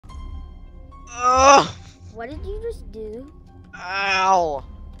What did you just do? Ow!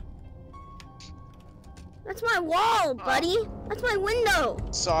 That's my wall, buddy. That's my window.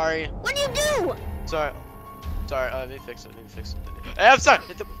 Sorry. What do you do? Sorry. Let me fix it. Hey, I'm sorry.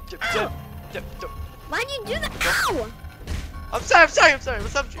 Why'd you do that? Ow! I'm sorry.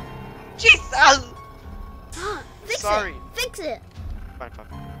 What's up? Jesus! Fix Sorry. it. Fix it. Fine.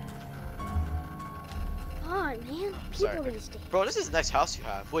 God, man. People these days. Bro, this is a nice house you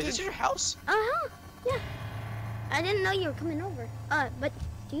have. Wait, this is your house? Uh-huh. Yeah. I didn't know you were coming over. But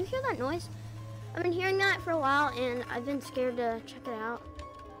do you hear that noise? I've been hearing that for a while, and I've been scared to check it out.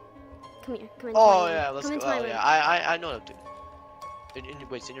 Come here. Come into my room. Yeah, let's go. Oh, yeah, I know what to do.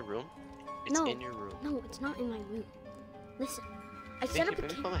 Wait, it's in your room? It's No. in your room. No, it's not in my room. Listen, I Maybe- set up a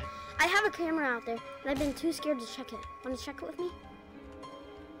maybe camera. I have a camera out there, and I've been too scared to check it. Want to check it with me?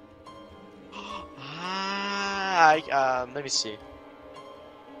 Let me see.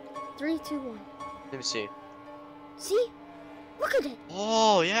 3, 2, 1. Let me see. See? Look at it.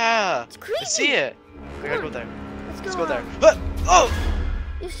 Oh, yeah. It's creepy. I see it. We gotta go there. Let's Go there. out. Oh!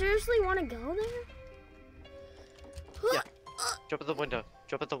 You seriously want to go there? Yeah. Jump at the window.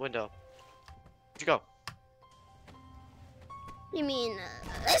 Where'd you go? You mean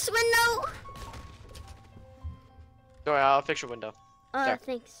this window? Don't worry, I'll fix your window. There.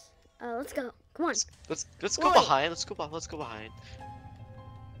 Thanks. Let's go. Come on. Let's go Wait. behind. Let's go behind.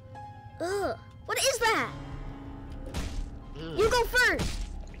 Ugh. What is that? Ugh. You go first.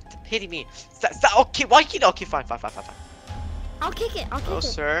 Hitting me. Stop. Okay, why can't? Okay, fine. I'll kick it. Oh,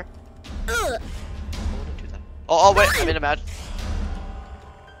 sir. Ugh. I wouldn't do that. Oh, wait. I'm in a match.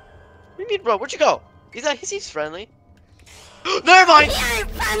 What do you mean, bro? Where'd you go? He's friendly. Never mind. He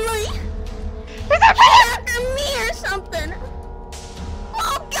ain't friendly. He's after me or something.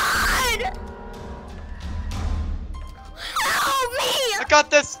 Oh God! Help me! I got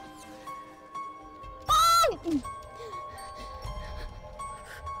this.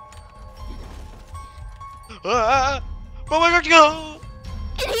 Oh! Bro, where'd you go?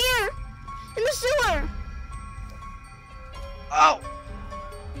 In here! In the sewer! Ow!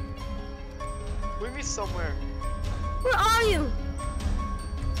 Leave me somewhere. Where are you?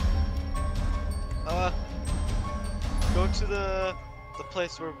 Go to the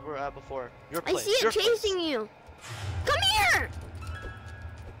place where we're at before. Your place. I see it chasing you. Come here!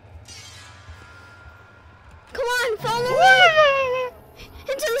 Come on, follow me!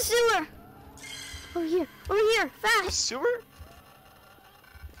 Into the sewer! Over here, The fast! sewer?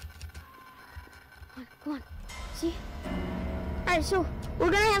 Come on, see? Alright, so we're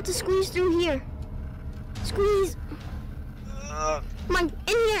gonna have to squeeze through here. Squeeze! Come on, in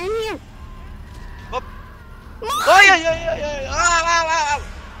here! Up. Come on! Oh, yeah. Ow.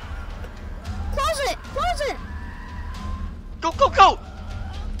 Close it! Go!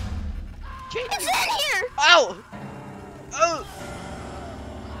 It's in here! Ow! Oh!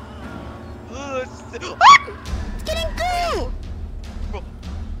 It's getting through!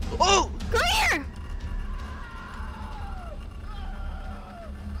 Oh! Come here!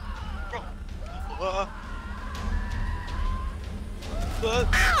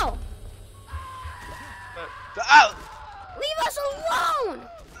 Ow! Ow! Leave us alone!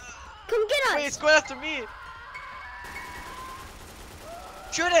 Come get us! Wait, it's going after me!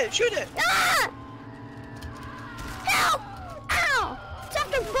 Shoot it! Ah! Help! Ow! It's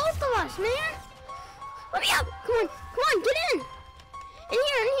after both of us, man! Let me up! Come on, get in! In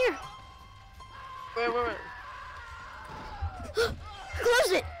here! Wait.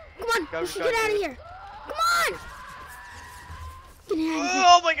 Close it! Come on, we should get out of here! Come on! Get out of here!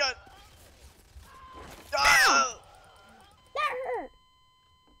 Oh my god! Ow! That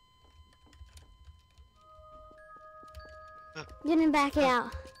hurt! Getting back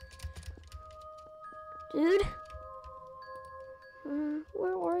out. Dude?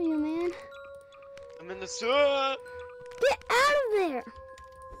 Where were you, man? I'm in the sewer! Get out of there!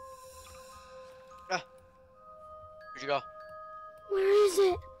 Where'd you go? Where is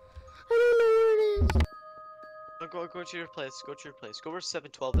it? I don't know where it is. Go to your place. Go where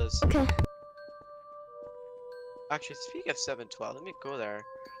 712 is. Okay. Actually, speaking of 712, let me go there.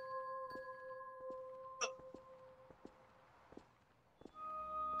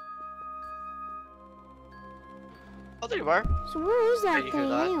 Oh, there you are. So where is that Did you hear thing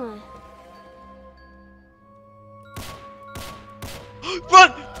that? anyway?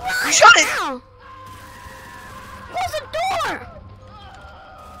 Run! You shot it! Ow! Close the door!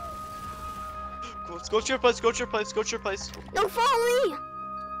 Go to your place. Don't follow me!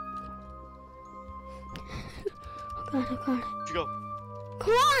 Oh God. Where'd you go?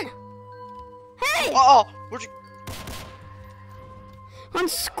 Come on! Hey! Oh! Where'd you... On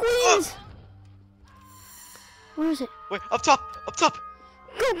squeeze! Where is it? Wait, up top! Up top!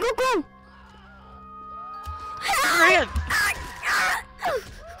 Go, go, go! Ran!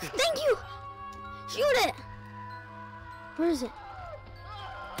 Thank you! Shoot it! Where is it?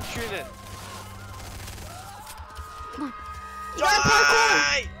 Shoot it! Come on. You gotta parkour!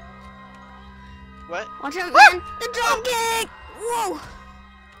 Die! What? Watch out, man! The drop kick! Whoa!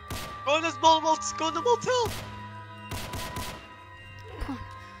 Go in this motel! Go in the motel! Come on.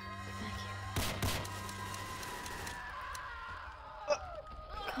 Get back here.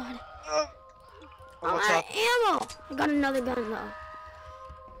 God. Oh, I'm what's out up? of ammo! I got another gun though.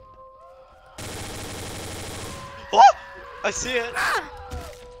 Oh! I see it! Ah!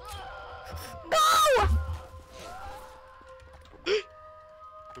 Go!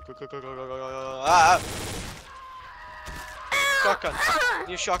 Go. Ah! Shotgun. Ah!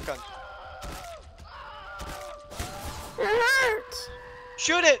 New shotgun. It hurts!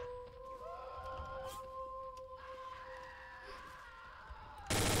 Shoot it!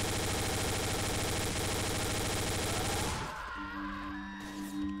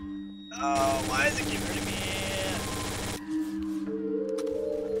 Oh, why does it keep hurting me?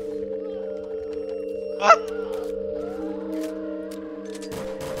 Ah!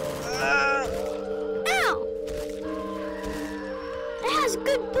 Ah! Ow! It has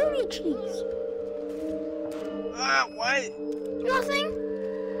good booty cheeks. Ah, why? Nothing?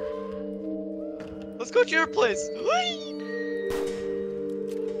 Let's go to your place.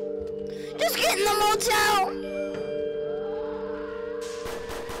 Just get in the motel!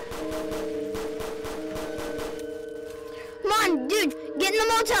 Come on, dude, get in the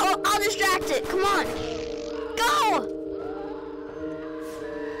motel. I'll distract it. Come on. Go!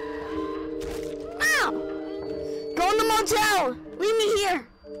 Ow! Go in the motel. Leave me here.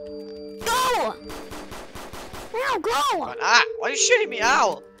 Go! Ow, go! Ah! Why are you shooting me?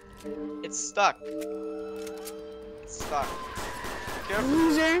 Ow! It's stuck. It's stuck. Careful.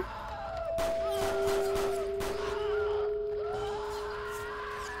 Loser.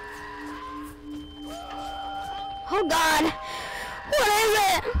 Oh God! What is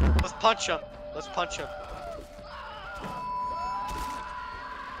it? Let's punch him. Let's punch him.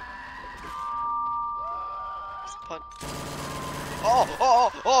 Let's punch. Oh!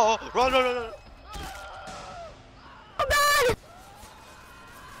 Run! Oh God!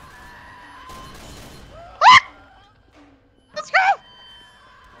 Let's go!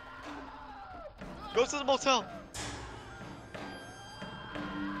 Go to the motel.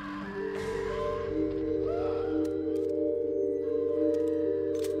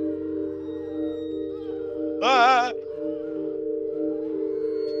 Ah!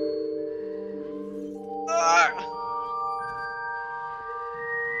 Ah!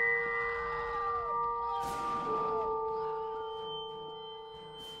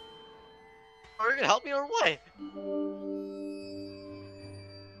 Are you gonna help me or what?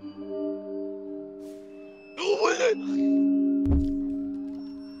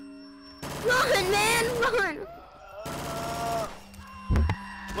 Run, man, run!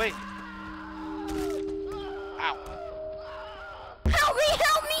 Wait. Ow. Help me!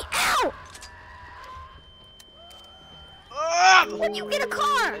 Ow! Ah! When you get a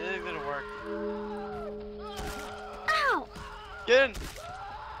car? It didn't work. Ow! Get in.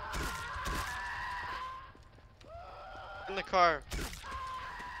 In the car.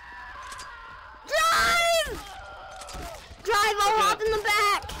 Drive! Drive, I'll Okay. hop in the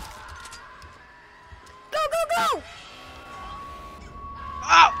back. Go!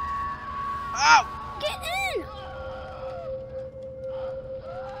 Ow! Ow! Get in!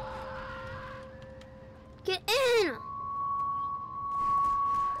 Get in!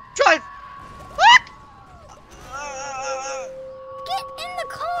 Drive! Get in the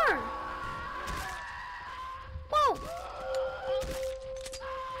car! Whoa!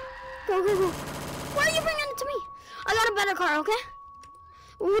 Go! Why are you bringing it to me? I got a better car, okay?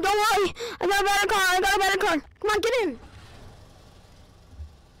 Ooh, don't worry. I got a better car. Come on, get in.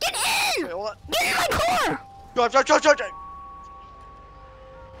 Get in! Wait, what? Get in my car! Drive!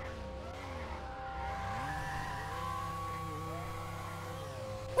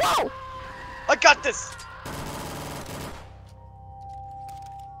 Whoa! I got this!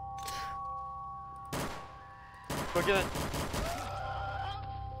 Go get it.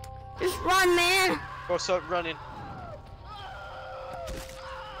 Just run, man. Go start running.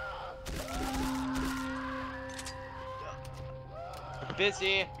 I'm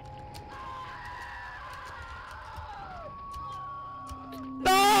busy.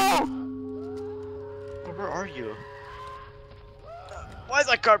 Go! Where are you? Why is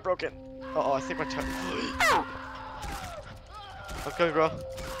that car broken? Uh-oh, I think my tire. Ow! Okay, bro.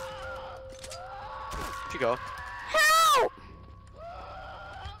 Where'd you go? out!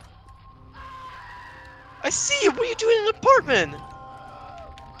 I see you. What are you doing in an apartment?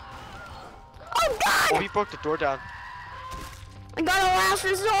 Oh God! Oh, he broke the door down. I got a last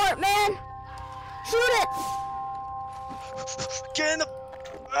resort, man. Shoot it! Get in the.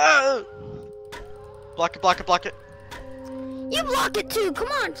 Ah! Block it, block it, block it. You block it too. Come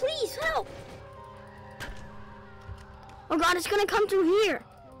on, please help. Oh God, it's gonna come through here.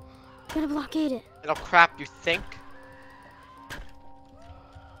 Gotta blockade it. Oh crap! You think?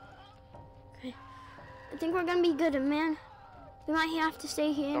 Okay. I think we're gonna be good, man. We might have to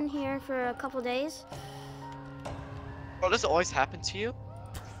stay in here for a couple days. Oh, does it always happen to you?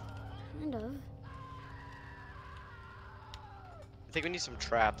 Kind of. I think we need some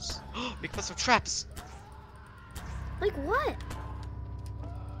traps. We can put some traps. Like what?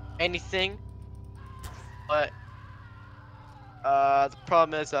 Anything. But the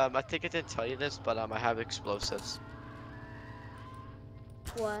problem is, I think I didn't tell you this, but I have explosives.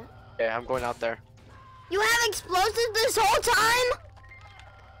 What? Okay, I'm going out there. You have explosives this whole time?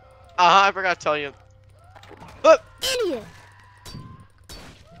 I forgot to tell you. But Idiot.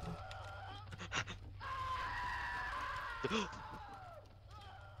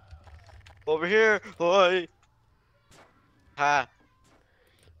 over here, boy. Ha.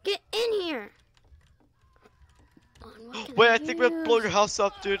 Get in here. Wait, I think we have to blow your house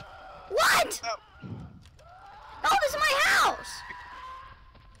up, dude. What? Oh. Oh, this is my house.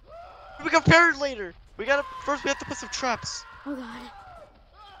 We can repair it later. We have to put some traps. Oh God.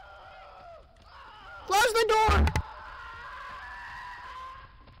 Close the door.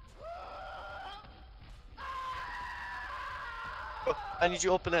 Oh, I need you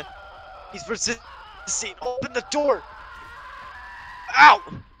to open it. He's resisting. Open the door. Ow!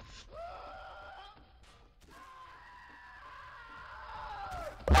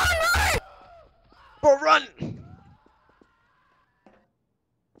 Run! Bro, run!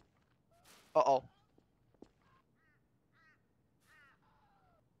 Uh-oh.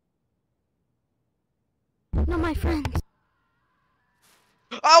 No, my friends.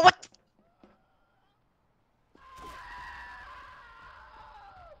 Oh, what?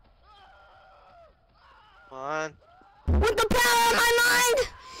 Come on. With the power of my mind,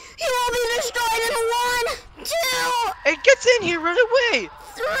 he will be destroyed in 1, 2, It gets in here right away.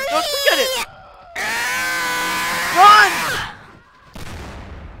 3. Don't forget it. Run!